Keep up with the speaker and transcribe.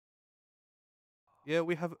Yeah,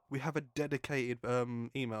 we have a dedicated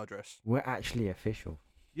email address. We're actually official.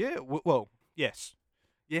 Yeah, well, yes,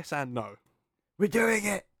 yes and no. We're doing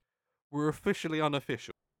it. We're officially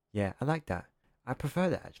unofficial. Yeah, I like that. I prefer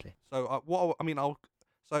that actually. So I'll.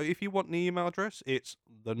 So if you want the email address, it's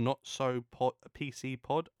the not so pod pc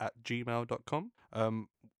pod at gmail.com.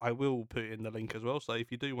 I will put in the link as well. So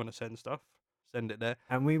if you do want to send stuff, send it there.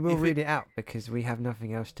 And we will If it read it out because we have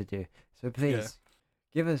nothing else to do. So yeah please,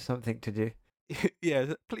 give us something to do.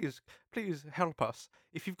 yeah, please help us.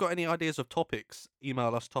 If you've got any ideas of topics,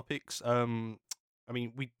 email us topics. I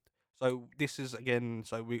mean we. So this is again.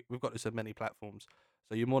 So we've got this on many platforms.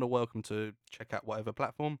 So you're more than welcome to check out whatever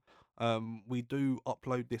platform. We do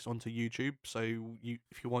upload this onto YouTube. So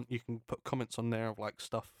if you want, you can put comments on there of like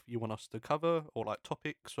stuff you want us to cover or like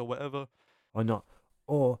topics or whatever. Or not.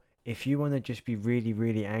 Or if you want to just be really,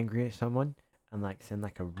 really angry at someone and like send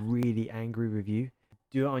like a really angry review,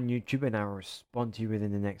 do it on YouTube and I'll respond to you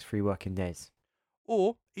within the next 3 working days.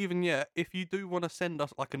 Or even if you do want to send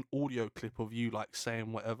us like an audio clip of you like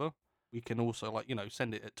saying whatever, we can also like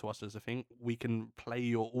send it to us as a thing. We can play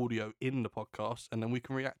your audio in the podcast and then we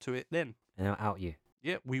can react to it then. And I'll out you.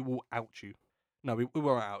 Yeah, we will out you. No, we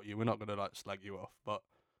won't out you. We're not gonna like slag you off, but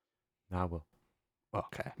No, I will. well,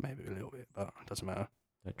 okay, maybe a little bit, but it doesn't matter.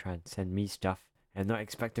 Don't try and send me stuff and not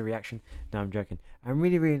expect a reaction. No, I'm joking. I'm a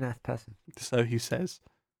really, really nice person. So he says.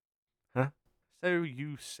 Huh? So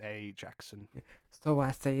you say, Jackson. So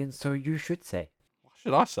I say, and so you should say. What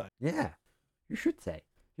should I say? Yeah, you should say.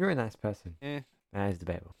 You're a nice person. Eh, That is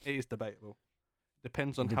debatable. it is debatable.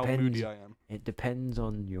 Depends on It how depends. moody I am. It depends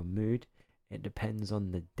on your mood. It depends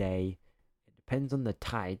on the day. It depends on the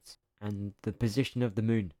tides and the position of the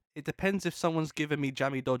moon. It depends if someone's giving me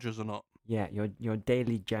jammy dodgers or not. Yeah, your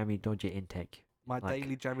daily jammy dodger intake. My Like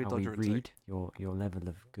daily jammy how dodger we intake. read your level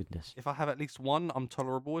of goodness. If I have at least one, I'm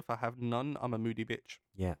tolerable. If I have none, I'm a moody bitch.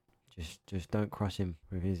 Yeah, just don't cross him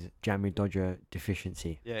with his jammy dodger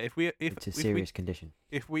deficiency. Yeah, It's a serious condition.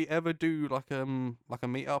 if we ever do like a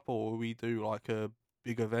meetup or we do like a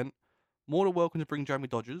big event, more than welcome to bring jammy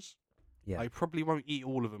dodgers. Yeah. I probably won't eat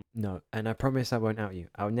all of them. No, and I promise I won't out you.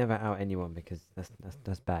 I'll never out anyone because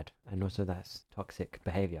that's bad, and also that's toxic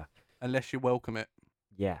behavior. Unless you welcome it.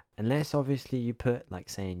 Yeah, unless obviously you put like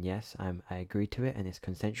saying yes, I agree to it and it's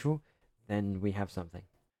consensual, then we have something.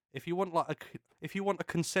 If you want if you want a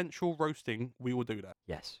consensual roasting, we will do that.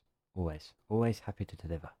 Yes, always happy to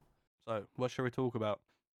deliver. So, what shall we talk about?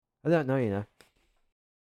 I don't know, you know.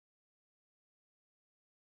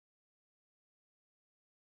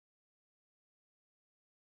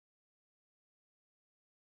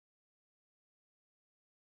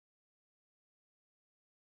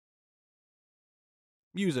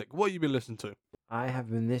 Music. What have you been listening to? I have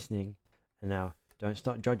been listening, and now don't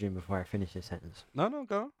start judging before I finish this sentence. No,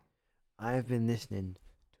 go on. I have been listening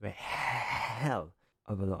to a hell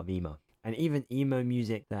of a lot of emo, and even emo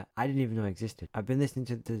music that I didn't even know existed. I've been listening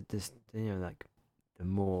to this, like the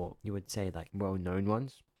more you would say like well-known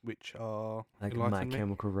ones, Which are like My enlighten me.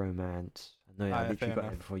 Chemical Romance. I know I literally fair got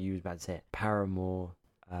enough. it before you was about to say it. Paramore,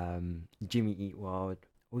 Jimmy Eat World,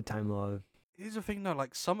 All Time Low. Here's the thing though,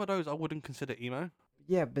 like some of those I wouldn't consider emo.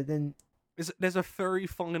 Yeah, but then There's a very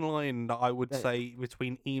fine line that I would That- say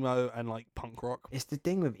between emo and like punk rock. it's the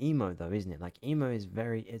thing with emo though, isn't it? Like emo is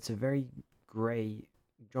it's a very grey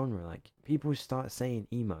genre. Like people start saying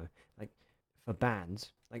emo, like for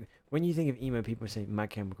bands. Like when you think of emo, people say My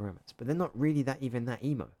Chemical Romance, but they're not really even that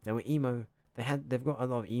emo. They were emo. They've got a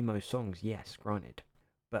lot of emo songs, yes, granted,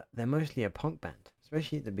 but they're mostly a punk band,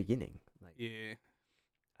 especially at the beginning. Like Yeah.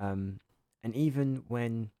 and even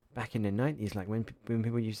when back in the 90s, like when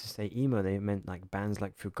people used to say emo, they meant like bands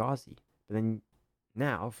like Fugazi. But then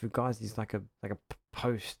now Fugazi is like a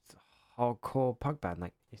post hardcore punk band.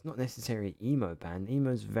 Like it's not necessarily emo band.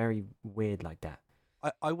 Emo's very weird like that.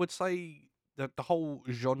 I would say that the whole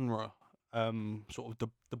genre sort of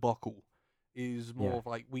debacle is more Yeah. of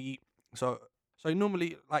like so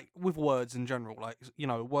normally like with words in general, like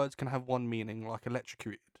words can have one meaning, like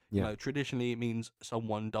electrocuted. Yeah. Traditionally it means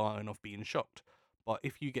someone dying of being shocked. But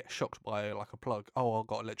if you get shocked by like a plug, oh, I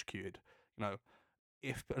got electrocuted,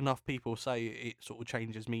 if enough people say it, it sort of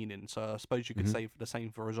changes meaning. So I suppose you could Mhm. say the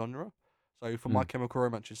same for a genre. So for My Mm. Chemical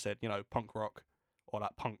Romance, you said, punk rock or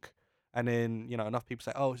that punk. And then, enough people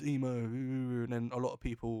say, oh, it's emo. And then a lot of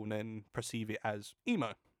people then perceive it as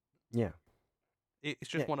emo. Yeah. It's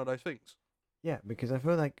just Yeah. one of those things. Yeah, because I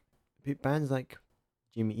feel like bands like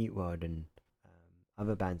Jimmy Eat World and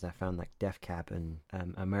other bands I found like Def Cab and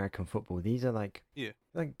American Football. These are like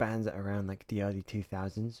bands that are around like the early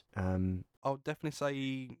 2000s. I'll definitely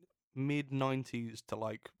say mid 90s to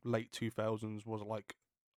like late 2000s was like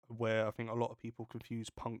where I think a lot of people confuse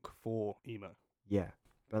punk for emo. Yeah,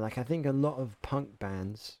 but like I think a lot of punk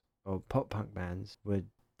bands or pop punk bands were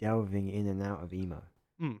delving in and out of emo.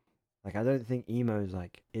 Mm, Like I don't think emo is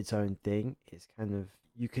like its own thing. It's kind of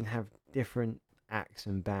you can have different acts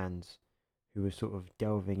and bands who were sort of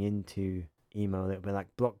delving into emo a little bit,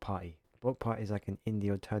 like Block Party. Block Party is like an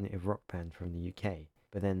indie alternative rock band from the UK,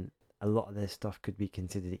 but then a lot of their stuff could be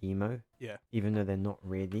considered emo, yeah. even though they're not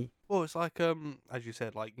really. Well, it's like as you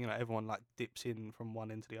said, like everyone like dips in from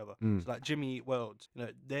one end to the other. Mm, So like Jimmy Eat World,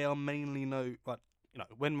 they are mainly like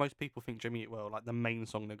when most people think Jimmy Eat World, like the main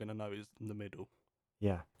song they're gonna know is in the middle,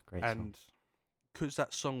 yeah, great song. and because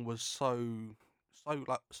that song was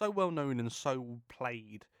so well known and so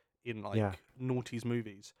played in Yeah, like noughties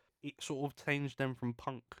movies, it sort of changed them from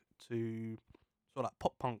punk to sort of like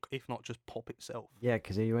pop punk, if not just pop itself. yeah,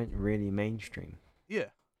 because they went really mainstream. Yeah.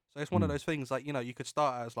 So it's one of Mm, those things like you could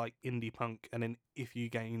start as like indie punk, and then if you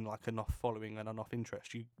gain like enough following and enough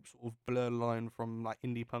interest, you sort of blur the line from like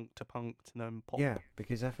indie punk to then pop. yeah,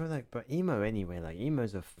 because I feel like, but emo anyway, like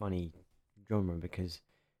emo's a funny genre because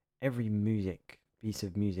every piece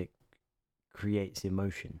of music creates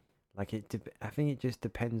emotion. Like I think it just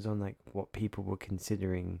depends on like what people were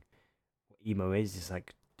considering what emo is. It's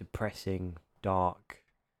like depressing, dark,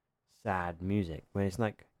 sad music. When it's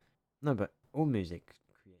like no, but all music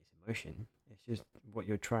creates emotion. It's just what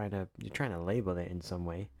you're trying to label it in some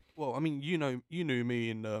way. Well, I mean, you knew me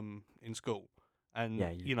in school, and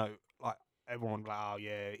Yeah, you, like everyone like, oh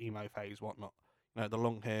yeah, emo phase, whatnot, the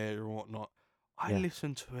long hair and whatnot. I yeah,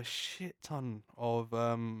 listened to a shit ton of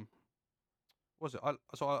what was it?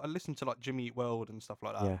 I listened to like Jimmy Eat World and stuff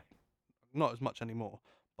like that. yeah. Not as much anymore,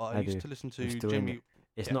 but I I used do. to listen I'm to still in it. Jimmy.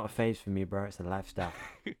 It's Yeah. not a phase for me, bro. It's a lifestyle.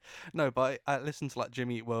 No, but I listened to like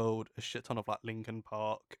Jimmy Eat World, a shit ton of like Linkin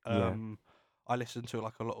Park. Yeah, I listened to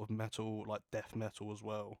like a lot of metal, like death metal as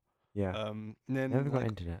well. yeah. And then Never got like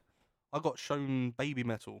into that. I got shown Baby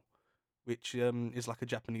Metal, which is like a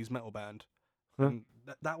Japanese metal band, Huh? and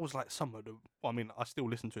that was like some of the. Well, I mean, I still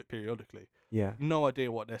listen to it periodically. Yeah. No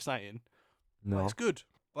idea what they're saying, but it's No. good.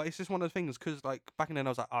 But it's just one of the things because like back in then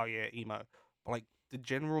I was like, oh yeah, emo. But like the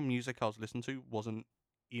general music I was listening to wasn't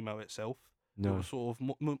emo itself. It No. was sort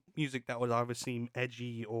of music that would either seem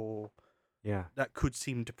edgy or Yeah. that could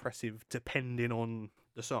seem depressive depending on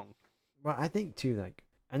the song. Well, I think too, like,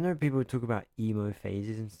 I know people talk about emo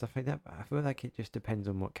phases and stuff like that, but I feel like it just depends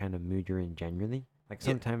on what kind of mood you're in generally. Like Yeah,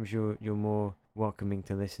 sometimes you're more welcoming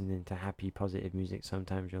to listening to happy, positive music.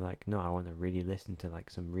 Sometimes you're like, no, I want to really listen to like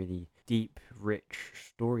some really deep, rich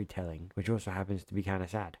storytelling, which also happens to be kind of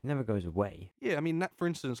sad. It never goes away. yeah. I mean, that for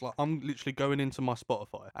instance, like I'm literally going into my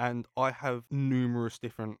Spotify and I have numerous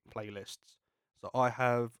different playlists. So I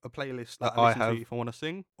have a playlist that I listen to if I want to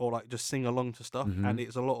sing or like just sing along to stuff, Mm-hmm. and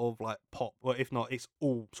it's a lot of like pop. Well, if not, it's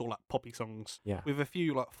all sort of like poppy songs Yeah. with a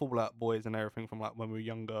few like Fall Out Boys and everything from like when we were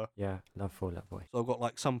younger. Yeah. Love Fall Out Boy. So I've got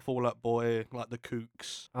like some Fall Out Boy, like the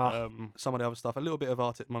Kooks, Ah. some of the other stuff, a little bit of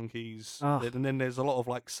Arctic Monkeys, Ah. and then there's a lot of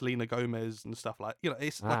like Selena Gomez and stuff like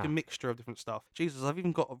it's like a Ah. mixture of different stuff. Jesus, I've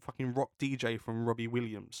even got a fucking rock DJ from Robbie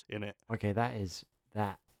Williams in it. Okay, that is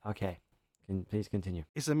that. Okay. Please continue.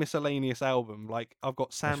 It's a miscellaneous album. Like I've got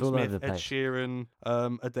It's Sam all over Smith, the Ed place. Sheeran,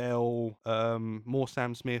 Adele, more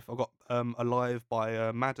Sam Smith. I've got Alive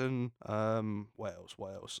by Madden. What else?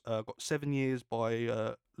 What else? I've got 7 Years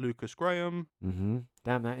by Lucas Graham. Mm-hmm.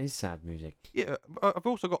 Damn, that is sad music. Yeah, I've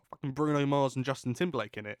also got fucking Bruno Mars and Justin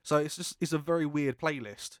Timberlake in it. So it's a very weird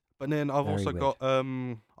playlist. But then I've Very also weird. got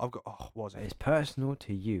what was But it? it's personal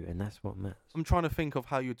to you, and that's what matters. I'm trying to think of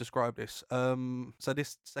how you describe this. So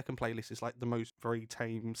this second playlist is like the most very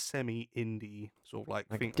tame, semi-indie sort of like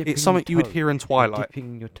Like thing. dipping It's your something you would toe. hear in You're Twilight.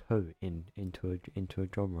 dipping your toe into a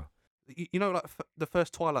genre. You know, like the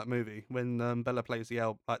first Twilight movie when Bella plays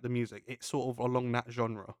the music. It's sort of along that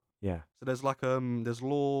genre. Yeah, So there's like there's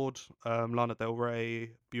Lord, Lana Del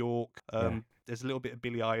Rey, Bjork. yeah, There's a little bit of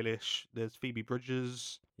Billie Eilish. There's Phoebe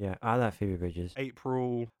Bridgers. yeah. I like Phoebe Bridges.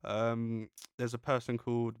 April. There's a person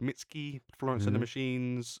called Mitski, Florence and the Mm-hmm.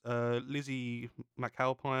 Machines. Lizzie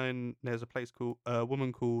McAlpine. There's a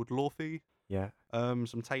woman called Lorthy. Yeah,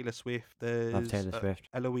 Some Taylor Swift. love There's Taylor Swift.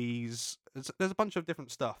 Eloise. There's a bunch of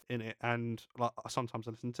different stuff in it, and like sometimes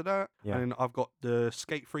I listen to that. Yeah, And then I've got the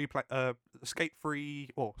Skate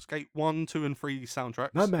 1, 2, and 3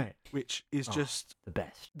 soundtracks, my mate. which is Oh, just the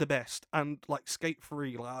best. the best. And like Skate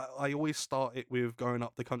 3, like I always start it with Going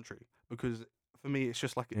Up the Country because for me it's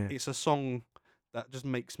just like Yeah. it's a song that just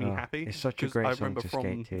makes me Oh, happy. it's such a 'cause great I song remember to from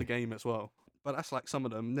skate to. the game as well. But that's like some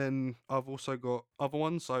of them. Then I've also got other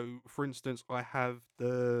ones. So for instance, I have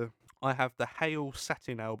the Hail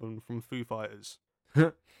Satin album from Foo Fighters,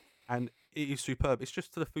 and it is superb. It's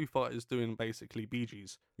just the Foo Fighters doing basically Bee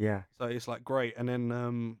Gees. Yeah. So it's like great. And then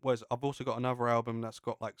I've also got another album that's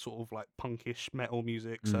got like sort of like punkish metal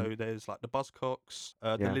music. Mm. So there's like the Buzzcocks,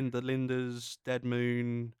 the Yeah. Linda Linders, Dead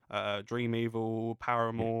Moon, Dream Evil, Yeah.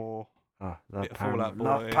 Paramore, Oh, bit love of Fall Paramore. Out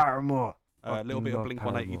Love Boy, Paramore. a little bit Fucking of love Blink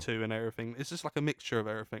Paramore. 182 and everything. It's just like a mixture of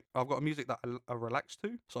everything. I've got music that I relax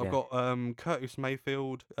to. So I've Yeah. got Curtis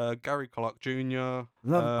Mayfield, Gary Clark Jr. Love.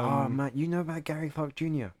 Oh man, you know about Gary Clark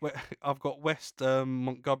Jr. I've got West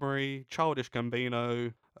Montgomery, Childish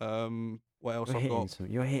Gambino. What else I've got?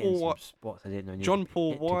 You're hitting Paul some White, spots I didn't know needed John to be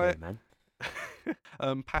Paul hit today, White, man.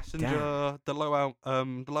 Damn. Passenger, the Low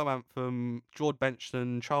Anthem, George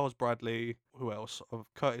Benson, Charles Bradley. Who else? Of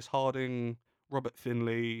Curtis Harding, Robert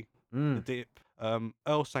Finley, The Mm. Dip,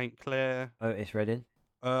 Earl St Clair, Otis Redding.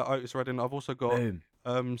 Otis Redding. I've also got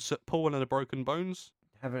Boom. St Paul and the Broken Bones.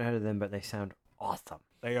 Haven't heard of them, but they sound awesome.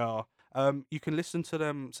 They are. You can listen to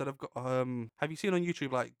them. So they've got. Have you seen on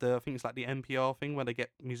YouTube like I think it's like the NPR thing where they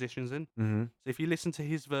get musicians in? Mm-hmm. So if you listen to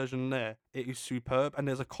his version there, it is superb. And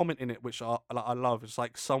there's a comment in it which I love. It's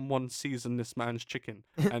like someone seasoned this man's chicken,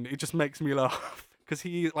 and it just makes me laugh because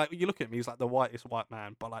he like you look at me, he's like the whitest white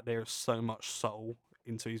man, but like there is so much soul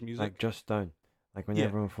into his music. Like Joss Stone. Like when Yeah.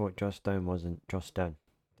 everyone thought Joss Stone wasn't Joss Stone,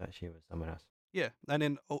 that she was someone else. Yeah,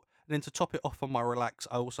 and then to top it off on my relax,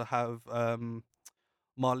 I also have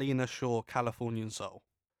Marlena Shaw, Californian Soul,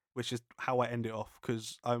 which is how I end it off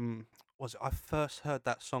because I first heard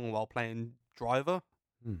that song while playing Driver,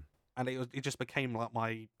 Hmm. and it just became like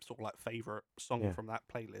my sort of like favorite song Yeah. from that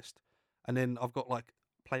playlist. And then I've got like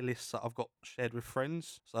playlists that I've got shared with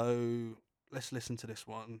friends. So let's listen to this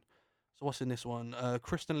one. So what's in this one?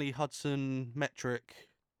 Kristen Lee Hudson, Metric,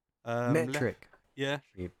 Metric. yeah,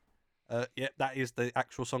 Sheep. yeah, that is the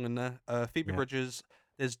actual song in there. Phoebe Yeah. Bridgers.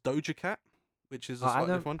 There's Doja Cat, which is a Oh, I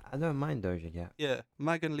slightly different one. don't mind Doja Cat. Yeah,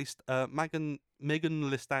 Megan Thee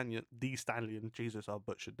Stallion. Jesus, I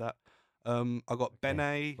butchered that. I got Okay.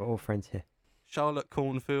 Benet, We're all friends here. Charlotte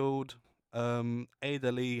Cornfield,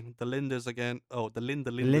 Ada Lee, the Lindas again. Oh, the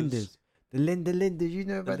Linda The Lindas. Lindas. You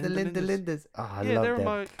know about the Linda Linda Lindas. Lindas. Oh, I Yeah, love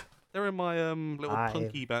them. they're in my little I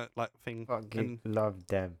punky band like thing. fucking And love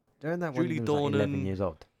them. Don't that Julie one of them's like 11 Dornan. years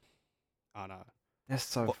old? I know. That's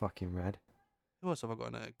so What- fucking rad. Who else have I got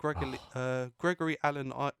in there? Gregory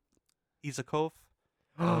Allen Isakov.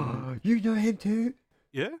 You know him too?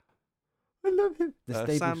 Yeah, I love him. The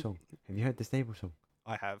Stable Sam- song. Have you heard the Stable song?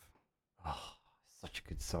 I have. Oh, such a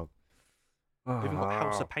good song. We've even got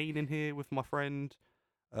House Oh. of Pain in here with my friend.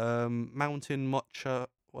 Mountain Mocha,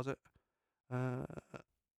 was it? I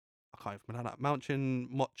can't even remember that. Mountain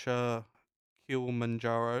Mocha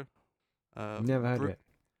Kilimanjaro. Never heard of it.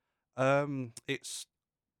 It's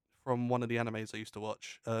from one of the animes I used to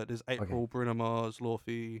watch. There's April, Bruno Mars,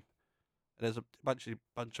 Lorfi. There's a bunch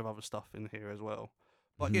of other stuff in here as well.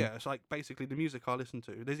 But Mhm. yeah, it's like basically the music I listen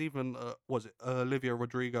to. There's even Olivia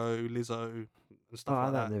Rodrigo, Lizzo, and Oh, stuff I like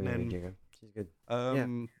like that. And Olivia then Rodrigo. She's good.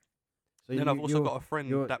 So then I've also got a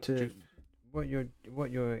friend that what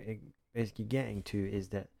you're basically getting to is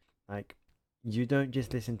that like you don't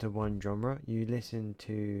just listen to one genre. You listen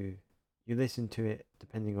to it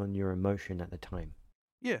depending on your emotion at the time.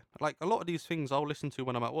 yeah, like a lot of these things I'll listen to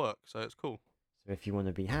when I'm at work, so it's cool. So if you want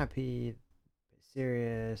to be happy, a bit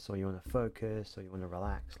serious, or you want to focus, or you want to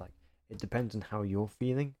relax, like it depends on how you're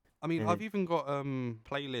feeling. I mean, And I've even got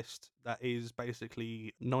playlist that is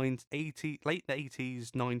basically late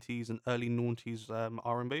 80s, 90s, and early 90s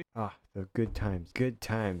R&B. Ah, the good times, good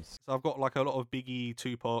times. So I've got like a lot of Biggie,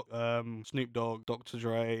 Tupac, Snoop Dogg, Dr.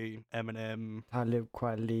 Dre, Eminem, Talib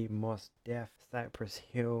Kweli, Mos Def, Cypress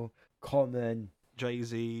Hill, Common,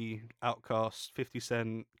 Jay-Z, Outkast, 50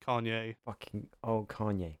 Cent, Kanye. fucking old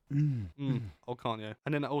Kanye. Old Kanye.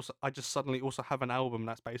 And then I just suddenly also have an album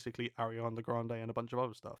that's basically Ariana Grande and a bunch of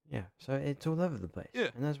other stuff. Yeah, so it's all over the place. Yeah.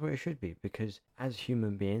 And that's what it should be, because as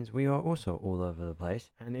human beings, we are also all over the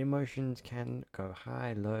place, and emotions can go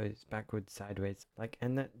high, lows, backwards, sideways, like,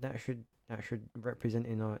 and that should represent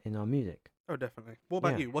in our music. Oh, definitely. What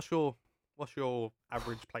about Yeah. you? What's your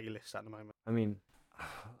average playlist at the moment? I mean,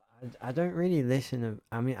 I don't really listen to.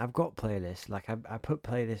 I mean, I've got playlists. Like I put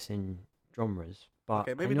playlists in genres, but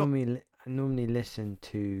Okay, I maybe not- normally listen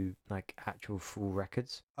to like actual full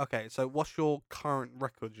records. Okay, so what's your current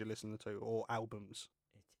records you're listening to or albums?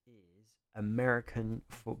 It is American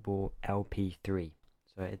Football LP3.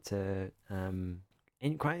 So it's a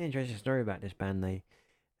quite an interesting story about this band. They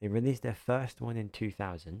released their first one in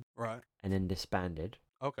 2000 Right. and then disbanded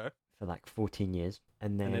Okay. for like 14 years,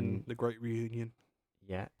 and And then then the Great Reunion.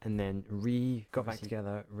 yeah, and then got back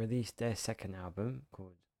together, released their second album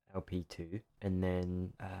called LP2, and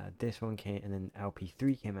then this one came, and then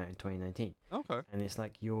LP3 came out in 2019. Okay. And it's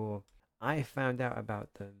like I found out about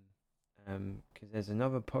them because there's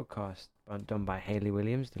another podcast done by Hayley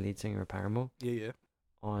Williams, the lead singer of Paramore, Yeah, yeah.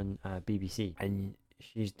 on BBC, and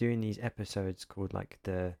she's doing these episodes called like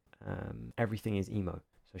the Everything is Emo.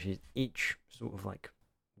 So she's each sort of like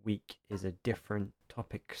week is a different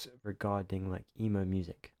topics regarding like emo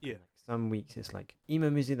music. Yeah. And, like, some weeks it's like emo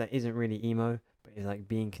music that isn't really emo, but is like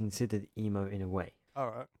being considered emo in a way. All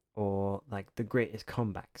right. Or like the greatest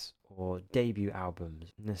comebacks or debut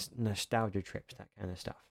albums, nostalgia trips, that kind of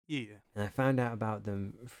stuff. Yeah. And I found out about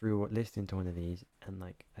them through listening to one of these, and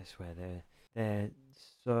like I swear they're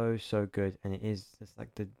so good, and it is just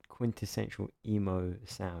like the quintessential emo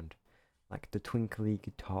sound, like the twinkly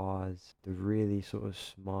guitars, the really sort of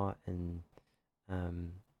smart and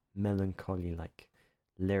melancholy like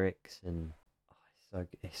lyrics, and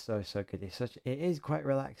it's so good. It is quite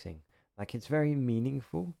relaxing. Like it's very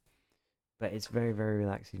meaningful, but it's very very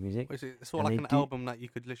relaxing music. It's sort And of like they an do album that you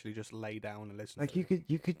could literally just lay down and listen like to.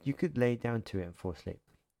 you could lay down to it and fall asleep.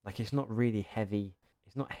 Like it's not really heavy.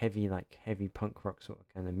 It's not heavy like heavy punk rock sort of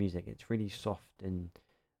kind of music. It's really soft and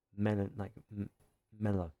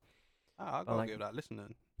mellow. Ah, I But gotta like give that a listen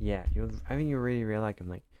then. yeah, I think you really like them.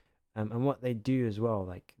 Like and what they do as well,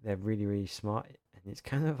 like they're really really smart, and it's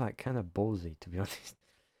kind of ballsy to be honest.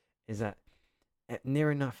 Is that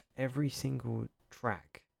near enough every single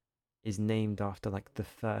track is named after like the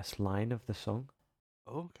first line of the song.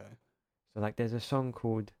 Okay. So like there's a song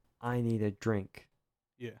called I Need a Drink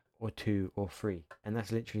Yeah. or Two or Three, and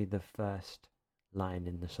that's literally the first line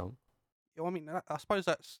in the song. Yeah, well, I mean, I suppose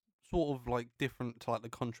that's sort of like different to like the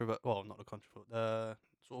controvert. Well, not the controvert. The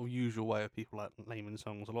sort of usual way of people like naming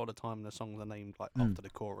songs. A lot of the time, the songs are named like Mm. after the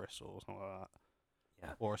chorus or something like that,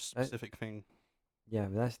 Yeah. or a specific thing. Yeah,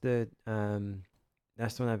 that's the one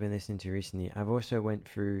I've been listening to recently. I've also went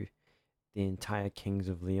through the entire Kings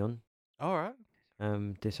of Leon All right.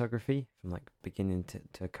 discography from like beginning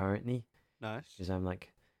to currently, Nice. because I'm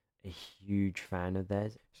like a huge fan of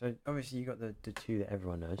theirs. So obviously you got the two that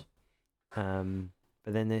everyone knows.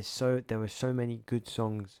 But then there were so many good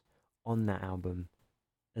songs on that album,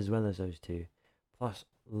 as well as those two, plus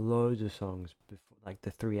loads of songs before, like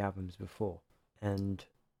the three albums before, and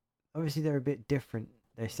obviously they're a bit different.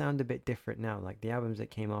 They sound a bit different now. Like the albums that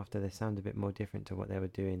came after, they sound a bit more different to what they were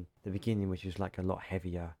doing at the beginning, which was like a lot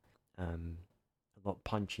heavier, a lot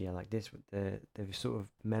punchier. Like this, they've sort of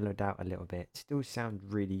mellowed out a little bit. Still sound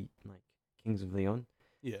really like Kings of Leon.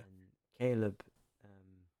 Yeah. And Caleb,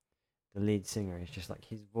 the lead singer, is just like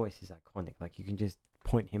his voice is iconic. Like you can just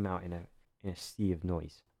point him out in a sea of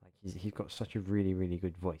noise. Like he's got such a really really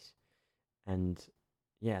good voice, and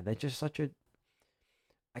yeah, they're just such a.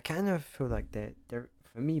 I kind of feel like they're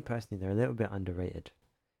for me personally they're a little bit underrated,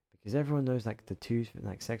 because everyone knows like the two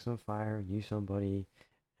like Sex on Fire and You Somebody,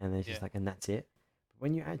 and they're just Yeah. like, and that's it. But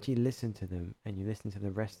when you actually listen to them and you listen to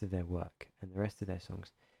the rest of their work and the rest of their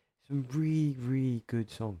songs, some really really good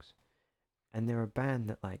songs, and they're a band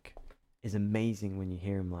that like is amazing when you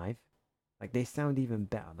hear them live. Like they sound even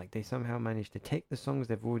better. Like they somehow manage to take the songs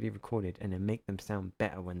they've already recorded and then make them sound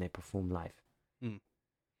better when they perform live. Hmm.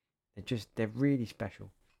 They're really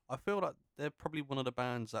special. I feel like they're probably one of the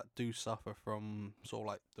bands that do suffer from sort of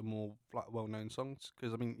like the more like well-known songs,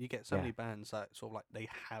 because I mean you get so Yeah. many bands that sort of like they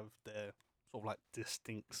have their sort of like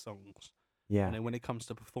distinct songs, Yeah. and then when it comes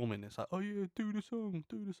to performing, it's like, oh yeah, do the song,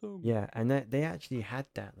 do the song. Yeah, and they actually had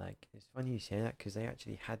that. Like, it's funny you say that, because they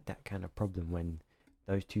actually had that kind of problem when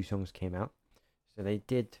those two songs came out. So they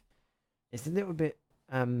did. It's a little bit.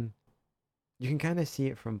 You can kind of see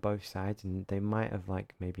it from both sides, and they might have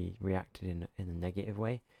like maybe reacted in a negative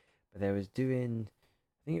way. But they was doing.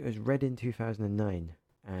 I think it was Red in 2009,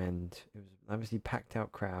 and it was obviously packed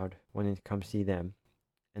out crowd wanting to come see them,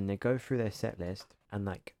 and they go through their set list, and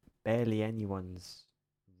like barely anyone's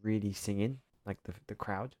really singing, like the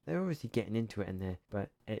crowd. They're obviously getting into it in there, but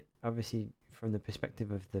it obviously from the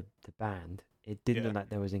perspective of the band, it didn't Yeah. look like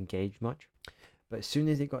there was engaged much. But as soon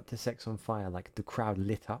as it got to Sex on Fire, like the crowd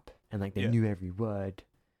lit up and like they Yeah. knew every word,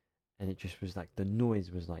 and it just was like the noise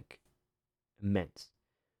was like immense.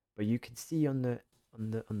 But you could see on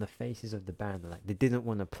the faces of the band that, like they didn't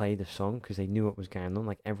want to play the song because they knew what was going on.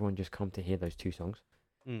 Like everyone just come to hear those two songs,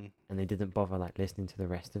 Mm. and they didn't bother like listening to the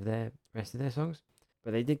rest of their songs.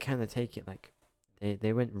 But they did kind of take it like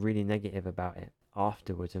they went really negative about it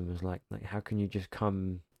afterwards, and was like how can you just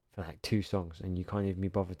come for like two songs and you can't even be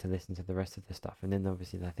bothered to listen to the rest of the stuff? And then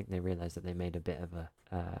obviously I think they realized that they made a bit of a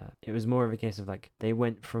it was more of a case of like they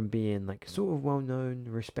went from being like sort of well known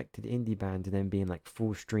respected indie band to then being like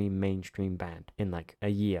full stream mainstream band in like a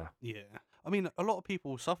year. Yeah. I mean, a lot of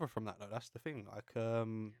people suffer from that though. That's the thing. Like,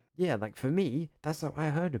 Yeah, like for me, that's how I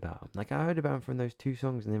heard about him. Like I heard about him from those two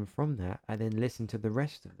songs, and then from that, I then listened to the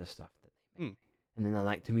rest of the stuff that they hmm, made, and then I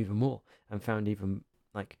liked him even more, and found even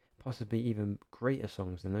like possibly even greater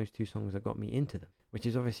songs than those two songs that got me into them. Which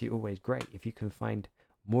is obviously always great if you can find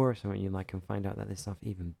more of something you like and find out that there's stuff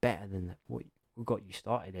even better than what got you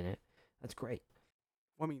started in it. That's great.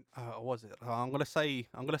 I mean, what was it? I'm gonna say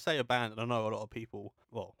a band, and I know a lot of people.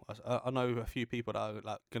 Well, I know a few people that are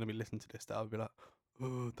like gonna be listening to this that will be like,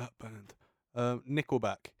 oh, that band,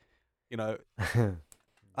 Nickelback. You know,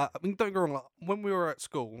 I mean, don't get me wrong. Like, when we were at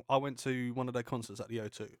school, I went to one of their concerts at the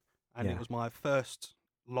O2, and it Yeah, was my first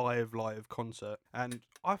live concert, and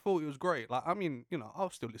I thought it was great. Like, I mean, I'll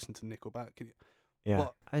still listen to Nickelback, yeah,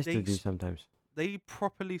 but I still they do sometimes. they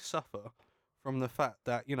properly suffer from the fact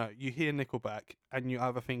that you hear Nickelback and you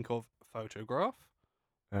either think of Photograph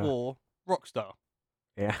Uh, or Rockstar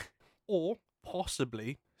yeah, or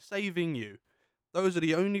possibly Saving You. Those are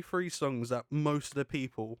the only three songs that most of the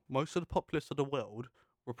people, most of the populace of the world,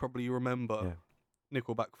 will probably remember yeah.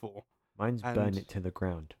 Nickelback for. Mine's And "Burn It to the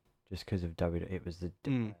Ground," just because of W. It was the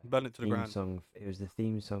Burn It to the theme Ground. song. It was the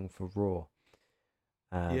theme song for Raw.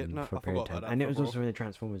 Yeah, no, For a I period forgot of time, about that and it for was Raw. also in the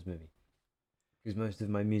Transformers movie because most of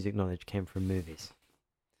my music knowledge came from movies.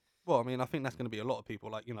 Well, I mean, I think that's going to be a lot of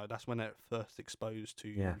people. Like, that's when they're first exposed to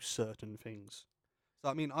Yeah. certain things. So,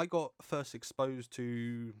 I mean, I got first exposed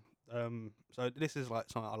to. So this is like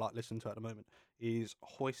something I like listening to at the moment. Is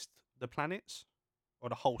Hoist the Planets or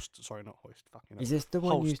the Holst? Sorry, not Hoist. Fucking hell. Is this the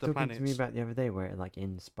one you was Holst the talking to me Planets. about the other day, where it like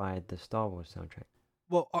inspired the Star Wars soundtrack?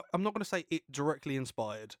 Well, I'm not going to say it directly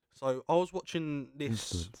inspired. So I was watching this.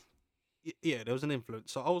 Influence. Yeah, there was an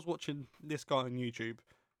influence. So I was watching this guy on YouTube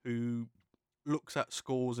who looks at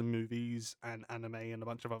scores and movies and anime and a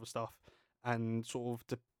bunch of other stuff, and sort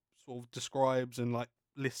of describes and like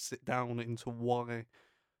lists it down into why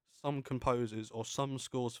some composers or some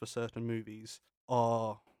scores for certain movies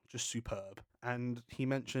are just superb. And he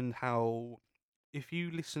mentioned how if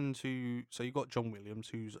you listen to, so you got John Williams,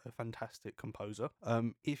 who's a fantastic composer.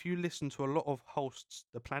 If you listen to a lot of Holst's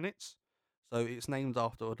The Planets, so it's named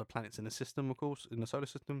after the planets in the system, of course, in the solar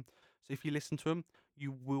system. So if you listen to them,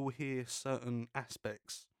 you will hear certain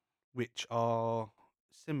aspects which are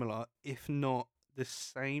similar, if not the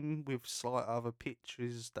same, with slight other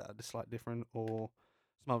pitches that are slightly different or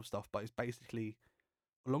some other stuff. But it's basically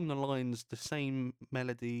along the lines the same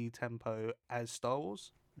melody tempo as Star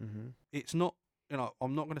Wars. Mm-hmm. It's not,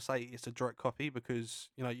 I'm not going to say it's a direct copy because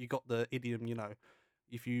you got the idiom,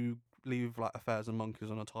 if you leave like 1,000 monkeys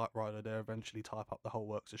on a typewriter, they eventually type up the whole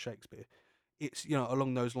works of Shakespeare. It's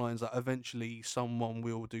along those lines that eventually someone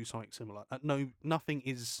will do something similar. No, nothing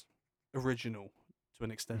is original to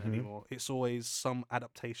an extent Mm-hmm. anymore. It's always some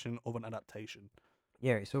adaptation of an adaptation.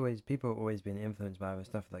 Yeah, it's always people have always been influenced by other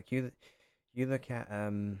stuff. Like you look at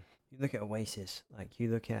Oasis. Like you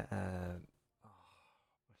look at oh,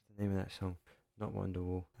 what's the name of that song? Not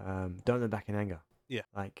Wonderwall. Don't Look Back in Anger. Yeah,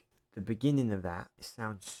 Like the beginning of that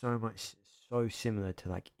sounds so similar to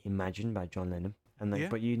like Imagine by John Lennon. And like, yeah.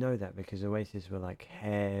 but you know that because Oasis were like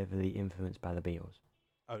heavily influenced by the Beatles.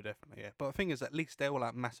 Oh, definitely, yeah. But the thing is, at least they were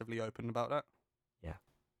like massively open about that. Yeah,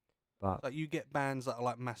 but Like you get bands that are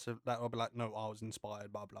like massive that will be like, no, I was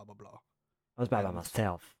inspired, blah blah blah blah, I was bad by and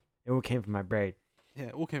myself. It all came from my brain. yeah,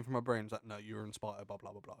 it all came from my brain. It's like, no, you were inspired, blah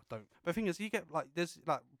blah blah blah. Don't. But the thing is, you get like there's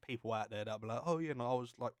like people out there that be like, oh, no, I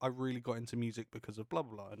was like, I really got into music because of blah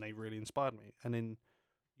blah blah, and they really inspired me. And then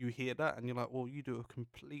you hear that, and you're like, well, you do a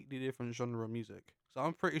completely different genre of music. So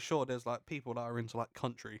I'm pretty sure there's like people that are into like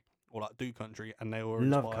country or like do country, and they were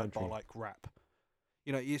Love inspired by country. like rap.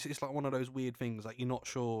 It's like one of those weird things. Like you're not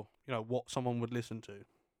sure, what someone would listen to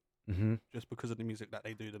Mm-hmm. just because of the music that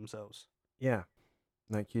they do themselves. Yeah,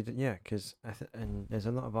 like yeah, because and there's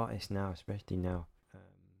a lot of artists now, especially now.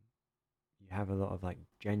 You have a lot of like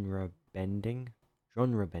genre bending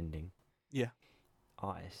Yeah,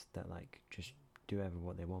 artists that like just do ever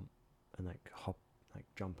what they want and like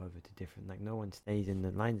jump over to different. Like no one stays in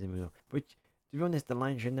the lines in the middle. Which, to be honest, the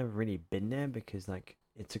line should never really been there because like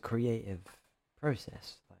it's a creative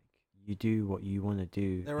process. Like you do what you want to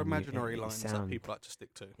do, they're and imaginary lines that people like to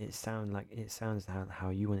stick to. it sounds how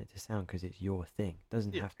you want it to sound because it's your thing.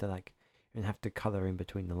 Doesn't Yeah, have to like you don't have to color in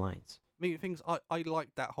between the lines. I mean, things I like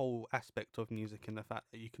that whole aspect of music and the fact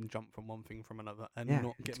that you can jump from one thing from another and Yeah,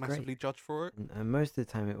 not it's get great, massively judged for it. and most of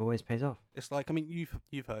the time it always pays off. It's like, I mean,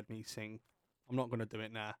 you've heard me sing. I'm not gonna do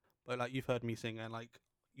it now, but like you've heard me sing, and like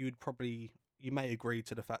you may agree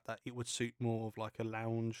to the fact that it would suit more of like a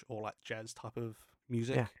lounge or like jazz type of Yeah,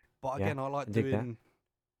 music. But yeah, again, I like I dig that. doing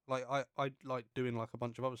like I like doing like a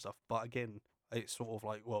bunch of other stuff. But again, it's sort of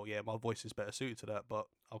like, well, yeah, my voice is better suited to that, but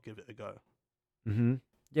I'll give it a go. Mm-hmm.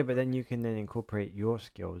 Yeah, but then you can then incorporate your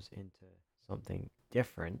skills into something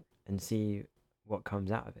different and see what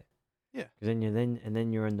comes out of it. Yeah, Because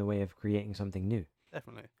then you're on the way of creating something new.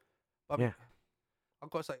 definitely. But I mean, Yeah. I've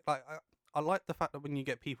got to say, like, I like the fact that when you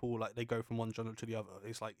get people like they go from one genre to the other,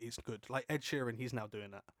 it's like it's good. Like Ed Sheeran, he's now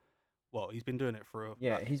doing that. Well, he's been doing it for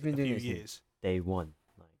Yeah, like he's been a doing few it since years. day one.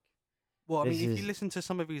 Like Well, I mean, this if you is listen to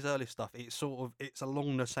some of his early stuff, it's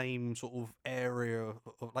along the same sort of area,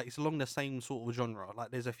 like it's along the same sort of genre.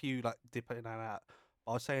 Like there's a few like dipping in and out.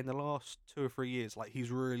 But I'd say in the last 2 or 3 years, like he's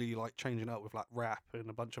really like changing up with like rap and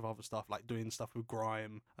a bunch of other stuff, like doing stuff with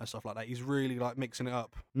grime and stuff like that. He's really like mixing it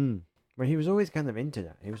up. well, he was always kind of into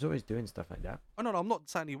that. He was always doing stuff like that. Oh no, I'm not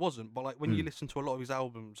saying he wasn't, but like when you Mm. listen to a lot of his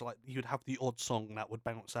albums, like you'd have the odd song that would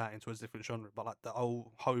bounce out into a different genre, but like the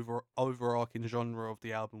whole overarching genre of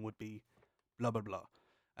the album would be blah blah blah.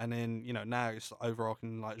 And then now it's the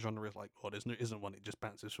overarching like genre is like, oh, there's no isn't one. It just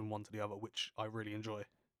bounces from one to the other, which I really enjoy.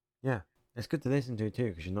 Yeah, it's good to listen to too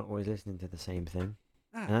because you're not always listening to the same thing,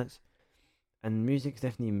 Ah, and music's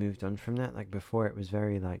definitely moved on from that. Like before, it was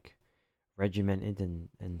very like regimented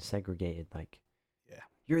and segregated. Like yeah.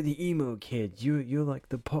 you're the emo kids, you're like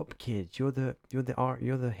the pop kids, you're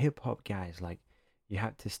the hip hop guys. Like you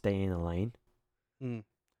had to stay in a lane, Mm.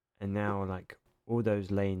 and Well, now like all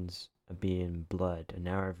those lanes are being blurred, and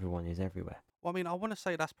now everyone is everywhere. I mean, I want to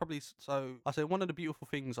say that's probably so. I say one of the beautiful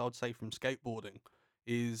things I would say from skateboarding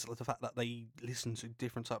is the fact that they listen to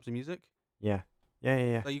different types of music. Yeah, yeah, yeah,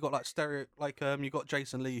 yeah. So you got like you got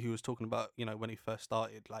Jason Lee who was talking about when he first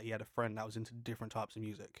started, like he had a friend that was into different types of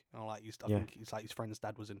music. And like I Yeah. think he's like his friend's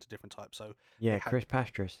dad was into different types, so they Yeah, had Chris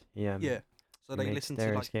Pastris. yeah. So He they made listen to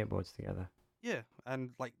stereo like skateboards together. yeah,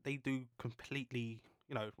 and like they do completely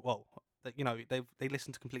well they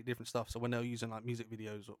listen to completely different stuff. So when they're using like music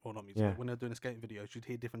videos or not music, Yeah, when they're doing skating videos, you'd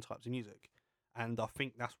hear different types of music, and I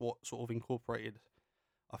think that's what sort of incorporated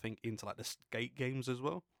into like the skate games as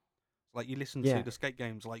well. Like you listen to yeah, the skate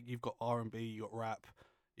games, like you've got R&B, you got rap,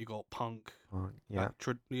 you got punk, yeah,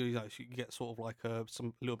 so you get sort of like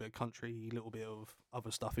some little bit of country, a little bit of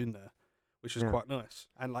other stuff in there, which is yeah, quite nice.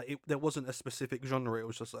 And like there wasn't a specific genre; it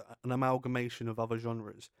was just an amalgamation of other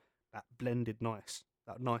genres that blended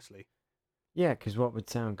nicely. yeah. Because what would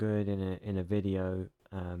sound good in a video,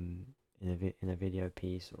 in a video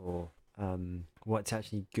piece, or what's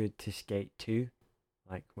actually good to skate to,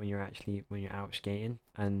 like when you're out skating,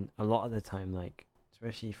 and a lot of the time, like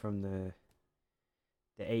especially from the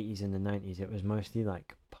 80s and the 90s, it was mostly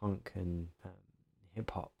like punk and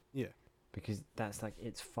hip hop Yeah, because that's like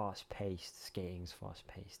it's fast paced. Skating's fast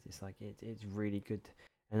paced. It's like it's really good.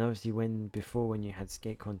 And obviously, when you had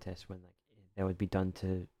skate contests, when like they would be done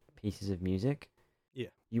to pieces of music, yeah,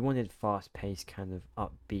 you wanted fast paced, kind of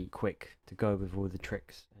upbeat, quick to go with all the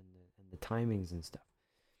tricks and the timings and stuff.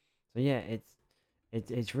 So yeah,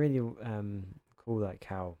 it's really cool like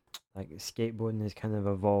how like skateboarding has kind of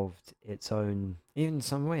evolved its own even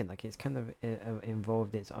some way like it's kind of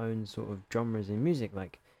involved its own sort of genres in music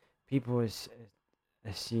like people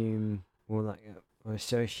assume or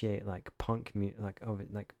associate like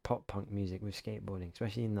like pop punk music with skateboarding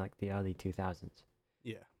especially in like the early 2000s.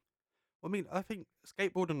 yeah. I mean, I think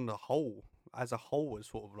skateboarding as a whole, has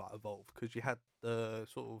sort of like evolved because you had the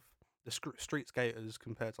sort of the street skaters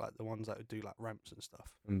compared to like the ones that would do like ramps and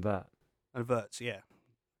stuff But and verts, yeah.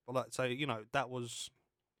 But like, so that was.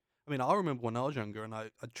 I mean, I remember when I was younger and I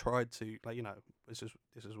tried to like this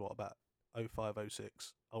is what about 05,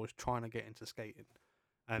 06. I was trying to get into skating,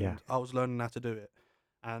 yeah, and I was learning how to do it.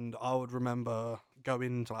 And I would remember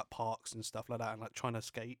going to like parks and stuff like that, and like trying to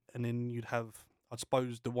skate. And then you'd have, I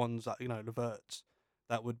suppose, the ones that the verts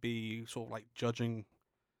that would be sort of like judging.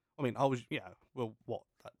 I mean, I was well, what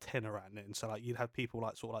like 10 around then, so like you'd have people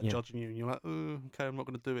like sort of like yeah, judging you, and you're like, oh, okay, I'm not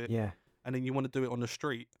gonna do it. yeah, And then you want to do it on the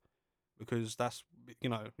street because that's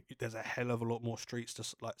there's a hell of a lot more streets to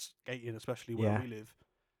like skating, especially where yeah, we live,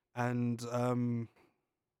 and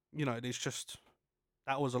it's just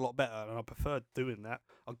that was a lot better, and I preferred doing that.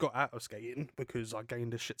 I got out of skating because I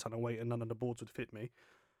gained a shit ton of weight and none of the boards would fit me,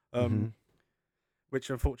 mm-hmm. um, which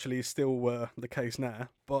unfortunately is still the case now.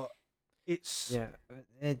 But it's Yeah,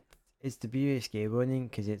 it's the beauty of skateboarding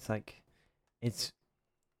because it's like it's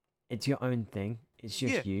it's your own thing. It's yeah,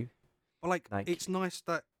 just you. but like Like it's nice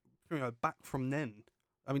that back from then.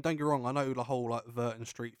 I mean, don't get me wrong. I know the whole like vert and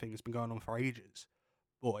street thing has been going on for ages.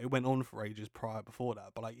 Well, it went on for ages prior before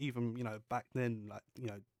that. But like even back then,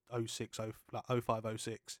 like oh 06, like oh 05, oh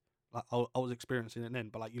 06, like I was experiencing it then.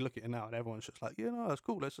 But like you look at it now, and everyone's just like, yeah, no, that's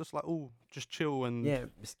cool. Let's just like all just chill and yeah,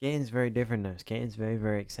 skating's very different now. Skating's very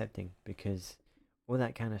very accepting because all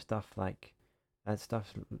that kind of stuff like That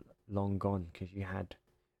stuff's long gone because you had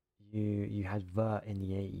vert in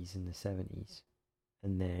the 80s and the 70s,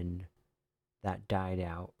 and then that died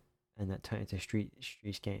out, and that turned into street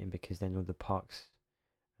skating because then all the parks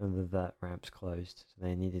and the vert ramps closed, so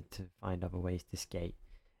they needed to find other ways to skate.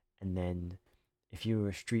 And then if you were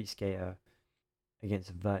a street skater against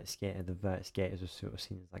a vert skater, the vert skaters were sort of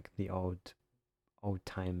seen as like the old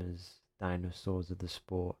timers, dinosaurs of the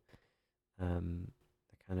sport.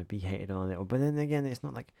 They kind of be hated on a little, but then again, it's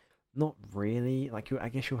not like not really like I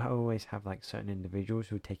guess you'll always have like certain individuals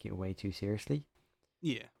who take it way too seriously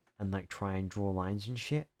Yeah, and like try and draw lines and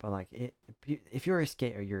shit. But like if you're a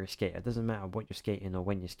skater, you're a skater. It doesn't matter what you're skating or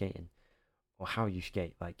when you're skating or how you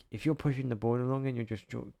skate. Like if you're pushing the board along and you're just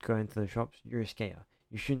going to the shops, you're a skater.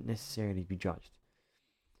 You shouldn't necessarily be judged.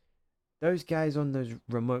 Those guys on those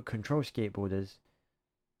remote control skateboarders,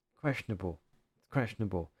 questionable,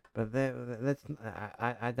 questionable. But let's.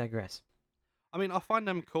 I digress. I mean, I find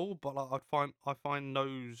them cool, but like I find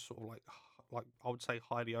those sort of like I would say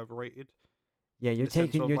highly overrated Yeah, in the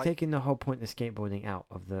sense of you're like taking the whole point of skateboarding out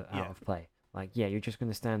yeah. of play. Like, yeah, you're just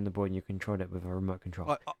gonna stand on the board and you control it with a remote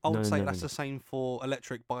control. I No, would no, say no, no, that's no. the same for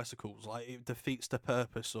electric bicycles. Like it defeats the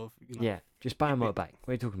purpose of Yeah, just buy a it being motorbike. What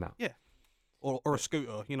are you talking about? yeah, or a But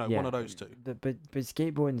scooter. One yeah, of those two. but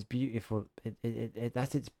skateboarding's beautiful.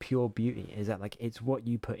 That's its pure beauty. Is that like it's what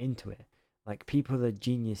you put into it. Like people are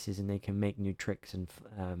geniuses and they can make new tricks and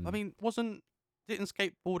I mean, didn't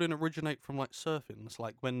skateboarding originate from like surfing? It's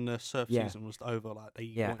like when the surf yeah, season was over, like they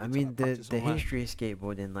yeah. I wanted to like mean practice the on land. history of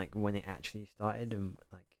skateboarding, like when it actually started, and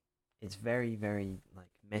like it's very like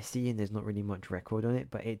messy and there's not really much record on it.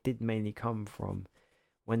 But it did mainly come from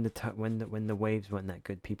when when the waves weren't that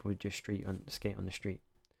good, people would just skate on the street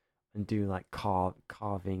and do like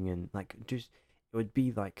carving and like just it would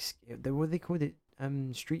be like what they called it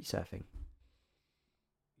street surfing.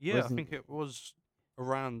 It Yeah, I wasn't think it was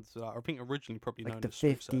around. I think originally probably like known the as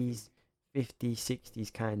street surfing. 50s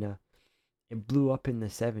 60s kind of. It blew up in the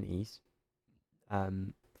 70s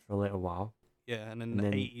for a little while Yeah, and then and the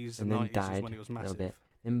then 80s and and then 90s was when died it was a little massive. bit.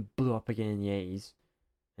 Then blew up again in the 80s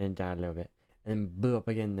and died a little bit. And then blew up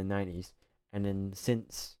again in the 90s and then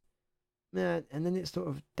since yeah, and then it sort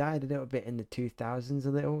of died a little bit in the 2000s, a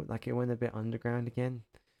little, like it went a bit underground again.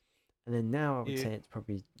 And then now I would Yeah, say it's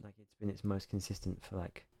probably like it's been its most consistent for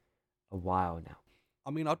like a while now.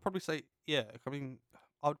 I mean, I'd probably say yeah. I mean,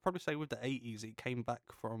 I would probably say with the 80s, it came back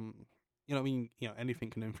from. I mean, anything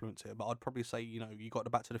can influence it, but I'd probably say, you got the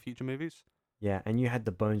Back to the Future movies. Yeah, and you had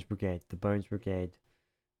the Bones Brigade. The Bones Brigade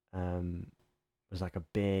um was like a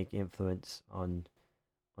big influence on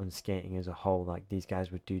skating as a whole. Like these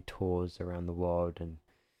guys would do tours around the world and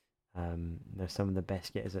they're some of the best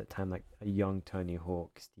skaters at the time, like a young Tony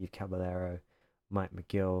Hawk, Steve Caballero, Mike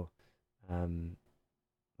McGill, um,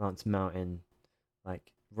 Lance Mountain,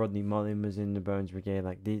 like Rodney Mullen was in the Bones Brigade.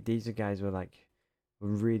 Like these are guys were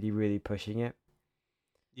really really pushing it.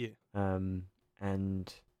 Yeah,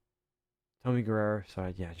 And Tommy Guerrero.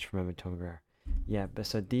 Sorry, yeah, I just remembered Tommy Guerrero. Yeah, but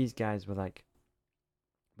so these guys were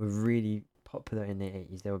really popular in the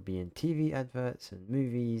 80s. They would be in TV adverts and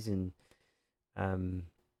movies and um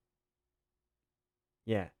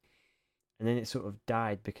yeah, and then it sort of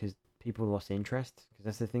died because people lost interest. Because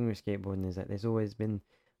that's the thing with skateboarding is that there's always been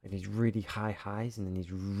like these really high highs and then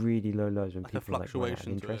these really low lows when like a people like run out of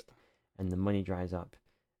fluctuation to it. interest and the money dries up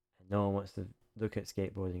and no one wants to look at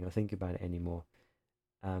skateboarding or think about it anymore.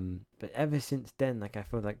 But ever since then, like I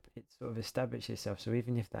feel like it's sort of established itself. So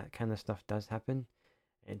even if that kind of stuff does happen,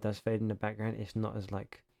 it does fade in the background. It's not as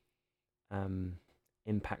like um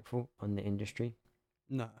impactful on the industry,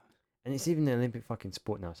 No, and it's even an Olympic fucking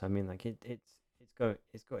sport now. So I mean, like it's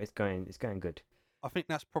going good. I think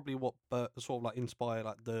that's probably what sort of like inspired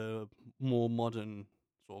like the more modern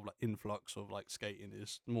sort of like influx of like skating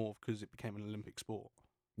is more because it became an Olympic sport,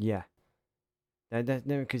 Yeah, that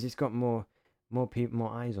no, because it's got more people,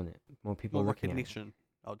 more eyes on it, more people more looking at it. recognition.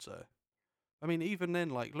 I'd say. I mean, even then,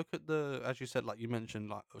 like, look at as you said, like you mentioned,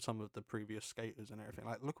 like some of the previous skaters and everything.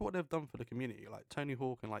 Like, look what they've done for the community. Like Tony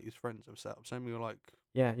Hawk and like his friends have set up so many like,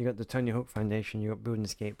 Yeah, you got the Tony Hawk Foundation. You got building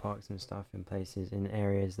skate parks and stuff in places in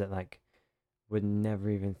areas that like would never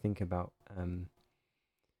even think about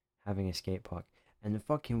having a skate park. And the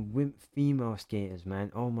fucking wimp female skaters,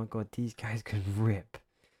 man. Oh my god, these guys can rip.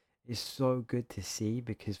 It's so good to see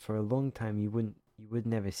because for a long time you would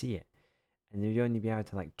never see it. And you'd only be able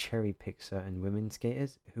to like cherry pick certain women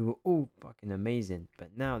skaters who were all fucking amazing.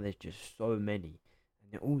 But now there's just so many.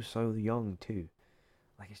 And they're all so young too.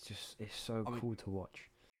 Like it's so I mean, cool to watch.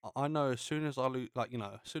 I know as soon as I lose, like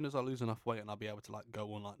as soon as I lose enough weight and I'll be able to like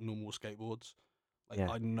go on like normal skateboards, Like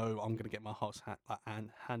Yeah. I know I'm gonna get my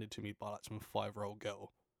handed to me by like some 5-year-old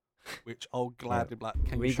girl, which I'll Yeah. gladly be like,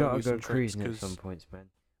 can you We show gotta me go some tricks? cruising at some Because points, man.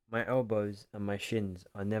 My elbows and my shins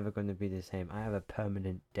are never gonna be the same. I have a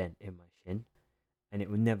permanent dent in my shin, and it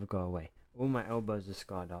will never go away. All my elbows are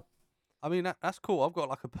scarred up. I mean that's cool. I've got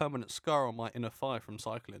like a permanent scar on my inner thigh from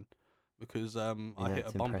cycling, because And I hit a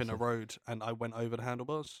that's bump in a impressive. road and I went over the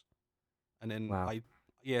handlebars, and then Wow.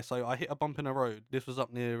 so I hit a bump in a road. This was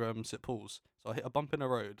up near St Paul's. So I hit a bump in a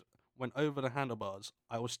road, went over the handlebars.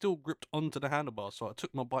 I was still gripped onto the handlebars, so I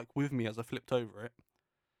took my bike with me as I flipped over it.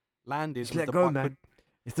 Landed Just with let the go, bike with man.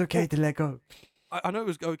 It's okay well, to let go. I know it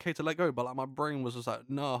was okay to let go, but like my brain was just like,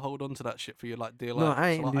 no, hold on to that shit for your like dear No, life. I So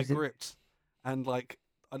ain't like I losing. gripped, and like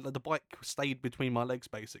the bike stayed between my legs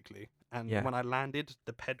basically. And Yeah. when I landed,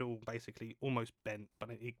 the pedal basically almost bent,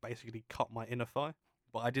 but it basically cut my inner thigh.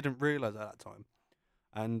 But I didn't realize at that time,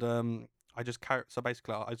 and I just carried. So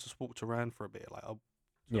basically, I just walked around for a bit. Like I took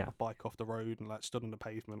Yeah. my bike off the road and like stood on the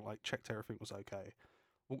pavement, like checked everything was okay.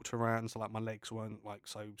 Walked around so like my legs weren't like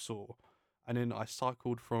so sore, and then I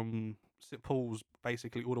cycled from St Paul's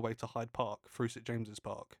basically all the way to Hyde Park through St James's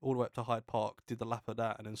Park, all the way up to Hyde Park, did the lap of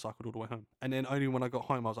that, and then cycled all the way home. And then only when I got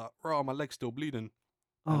home, I was like, "Bro, my leg's still bleeding."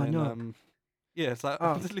 And Oh then no. yeah, it's like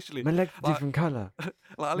Oh, literally my leg's a like different color. like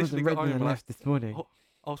I It literally wasn't got red when home I and like left this morning.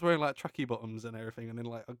 I was wearing like tracky bottoms and everything, and then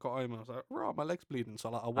like I got home and I was like, "Bro, my leg's bleeding."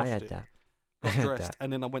 So like I I washed had it, that. I got had dressed, that.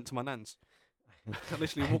 and then I went to my nan's. I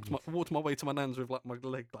literally And walked my way to my nan's with like my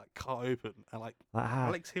leg like cut open, and like like, my ah,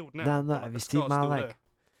 leg's healed now, no, no. but like Have the you seen scar's my still leg? there.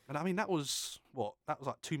 And I mean that was what that was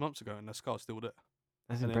like 2 months ago, and the scar's still there.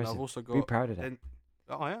 That's And then I've impressive. also Be got proud of that then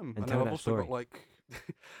I am, and and then tell I've that also got story. like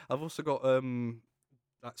I've also got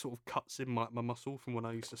like sort of cuts in my muscle from when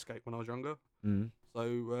I used to skate when I was younger. Mm.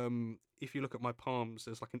 So if you look at my palms,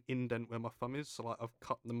 there's like an indent where my thumb is. So like I've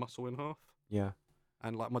cut the muscle in half, Yeah.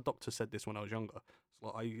 and like my doctor said this when I was younger.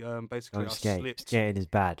 So like I basically Don't I skate. slipped. Skating is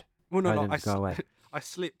bad. Well, no, Tell no, them to go away. I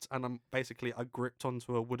slipped and basically I gripped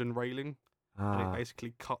onto a wooden railing, and it Ah,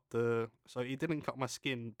 basically cut the. So it didn't cut my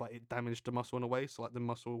skin, but it damaged the muscle in a way. So like the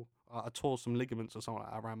muscle, I tore some ligaments or something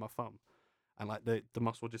like that around my thumb, and like the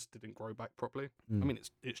muscle just didn't grow back properly. I mm. mean,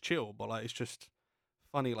 it's chill, but like it's just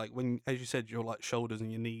funny. Like when, as you said, your like shoulders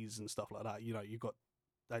and your knees and stuff like that. You know, you got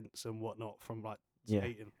dents and whatnot from like Yeah.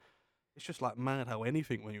 skating. It's just like mad how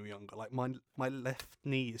anything when you were younger. Like my left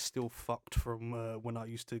knee is still fucked from when I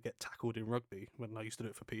used to get tackled in rugby when I used to do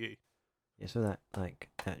it for PE. Yeah. So that like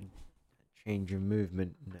that change in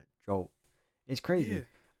movement and that jolt. It's Yeah. crazy.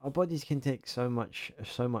 Our bodies can take so much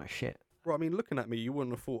shit. Well, I mean, looking at me, you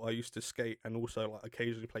wouldn't have thought I used to skate and also like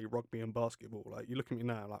occasionally play rugby and basketball. Like you look at me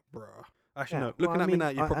now, like bruh. Actually, Yeah. no. Well, Looking at me now,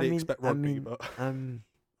 you probably expect I rugby, mean, but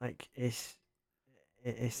like it's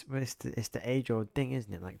the age old thing,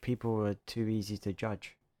 isn't it? Like people are too easy to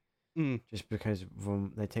judge mm, just because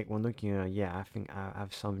from they take one look, you know, yeah, I think I've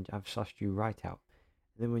sussed you right out.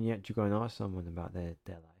 And then when you actually go and ask someone about their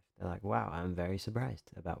life, they're like, wow, I'm very surprised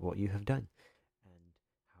about what you have done and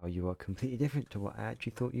how you are completely different to what I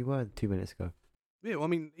actually thought you were 2 minutes ago. yeah. Well, I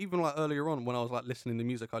mean, even like earlier on when I was like listening to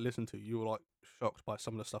music I listened to, you were like shocked by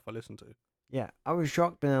some of the stuff I listened to. Yeah, I was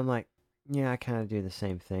shocked, but I'm like, yeah, I kind of do the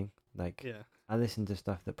same thing. Like, Yeah. I listen to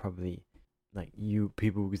stuff that probably, like, you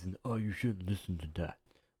people will say, oh, you shouldn't listen to that.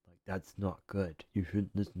 Like, that's not good. You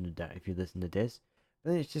shouldn't listen to that if you listen to this.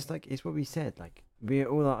 But then it's just like, it's what we said. Like, we're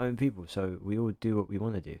all our own people, so we all do what we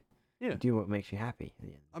want to do. Yeah. You do what makes you happy. At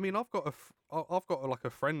the end. I mean, I've got like a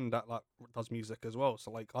friend that like does music as well, so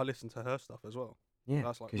like I listen to her stuff as well. Yeah,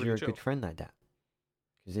 That's like because really you're a chill. good friend like that.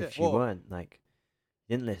 Because Yeah. if you Well, weren't, like,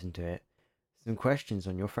 didn't listen to it, some questions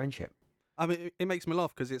on your friendship. I mean, it makes me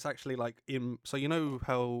laugh because it's actually like in. So you know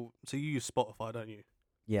how? So you use Spotify, don't you?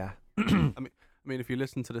 Yeah. I mean, if you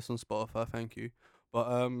listen to this on Spotify, thank you.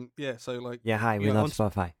 But yeah. So like, Yeah, hi, you we know, love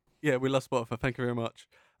Spotify. yeah, we love Spotify. Thank you very much.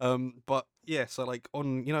 But yeah. So like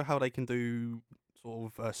on, you know how they can do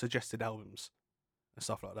sort of suggested albums and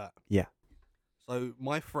stuff like that. Yeah. So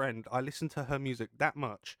my friend, I listened to her music that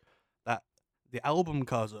much that the album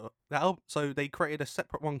cover, so they created a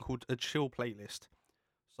separate one called a chill playlist.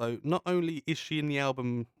 So not only is she in the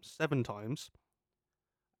album 7 times,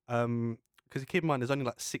 because keep in mind there's only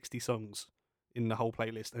like 60 songs in the whole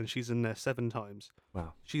playlist, and she's in there 7 times.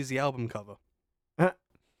 Wow. She's the album cover.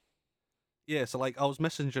 Yeah, so like I was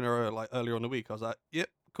messaging her like earlier on the week. I was like, "Yep,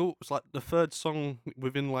 cool." It's like the third song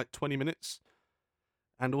within like 20 minutes.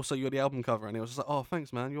 And also you're the album cover, and it was just like, oh,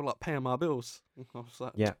 thanks, man. You're like paying my bills. I was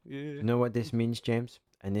like, Yeah. yeah. You know what this means, James?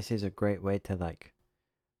 And this is a great way to like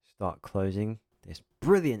start closing this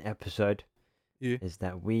brilliant episode. Yeah. Is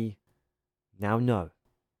that we now know,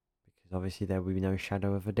 because obviously there will be no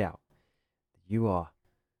shadow of a doubt, that you are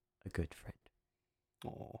a good friend.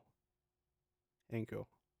 Oh, ain't cool.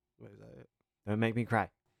 Wait, is that it? Don't make me cry.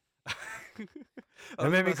 I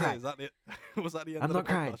Don't was make me about to say, cry. is that it? Was that the end I'm of the not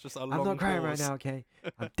crying. podcast? Just a I'm long not crying right pause. now, okay?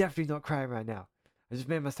 I'm definitely not crying right now. I just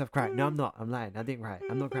made myself cry. No, I'm not. I'm lying. I didn't cry.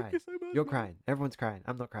 I'm not Thank crying. you so much, You're man. crying. Everyone's crying.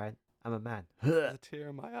 I'm not crying. I'm a man. There's a tear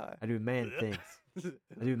in my eye. I do man things.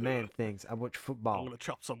 I do man things. I watch I'm football. gonna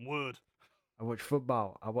chop some wood. I watch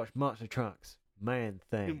football. I watch Monster Trucks. Man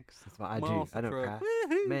things. That's what I do. Monster I don't truck. cry.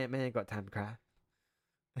 Woohoo. Man ain't got time to cry.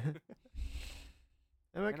 I'm not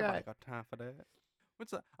Ain't nobody crying. got time for that.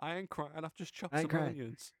 What's that? I ain't crying. I've just chopped I ain't some crying.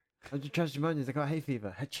 onions. I just trust your onions. I got hay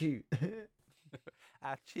fever. Achoo.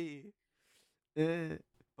 Achoo.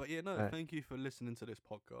 But yeah, no. Right. Thank you for listening to this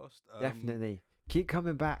podcast. Definitely. Keep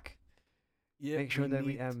coming back. Yeah. Make sure that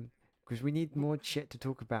we because we need more shit to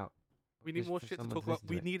talk about. We need Just more for shit to someone talk about. listen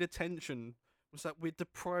to We it. need attention. What's that? We're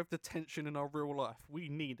deprived attention in our real life. We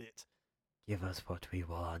need it. Give us what we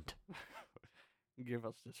want. Give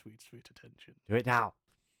us the sweet, sweet attention. Do it now.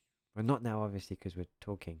 Well, not now, obviously, because we're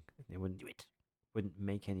talking. It Do it. wouldn't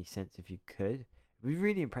make any sense if you could. It'd be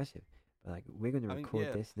really impressive. But like, we're gonna I mean, record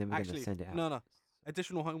yeah. this and then we're Actually, gonna send it out. no.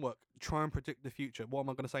 Additional homework. Try and predict the future. What am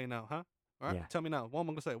I going to say now, huh? All right. Yeah. Tell me now. What am I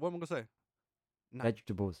going to say? What am I going to say? No.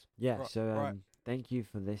 Vegetables. Yeah. Right, So right. thank you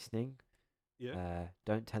for listening. Yeah.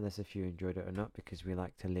 Don't tell us if you enjoyed it or not because we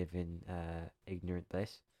like to live in ignorant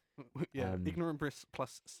bliss. Yeah. Ignorant bliss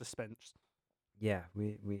plus suspense. Yeah,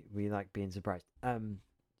 we like being surprised.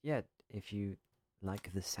 Yeah, if you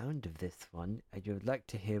like the sound of this one and you would like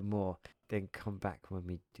to hear more, then come back when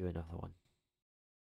we do another one.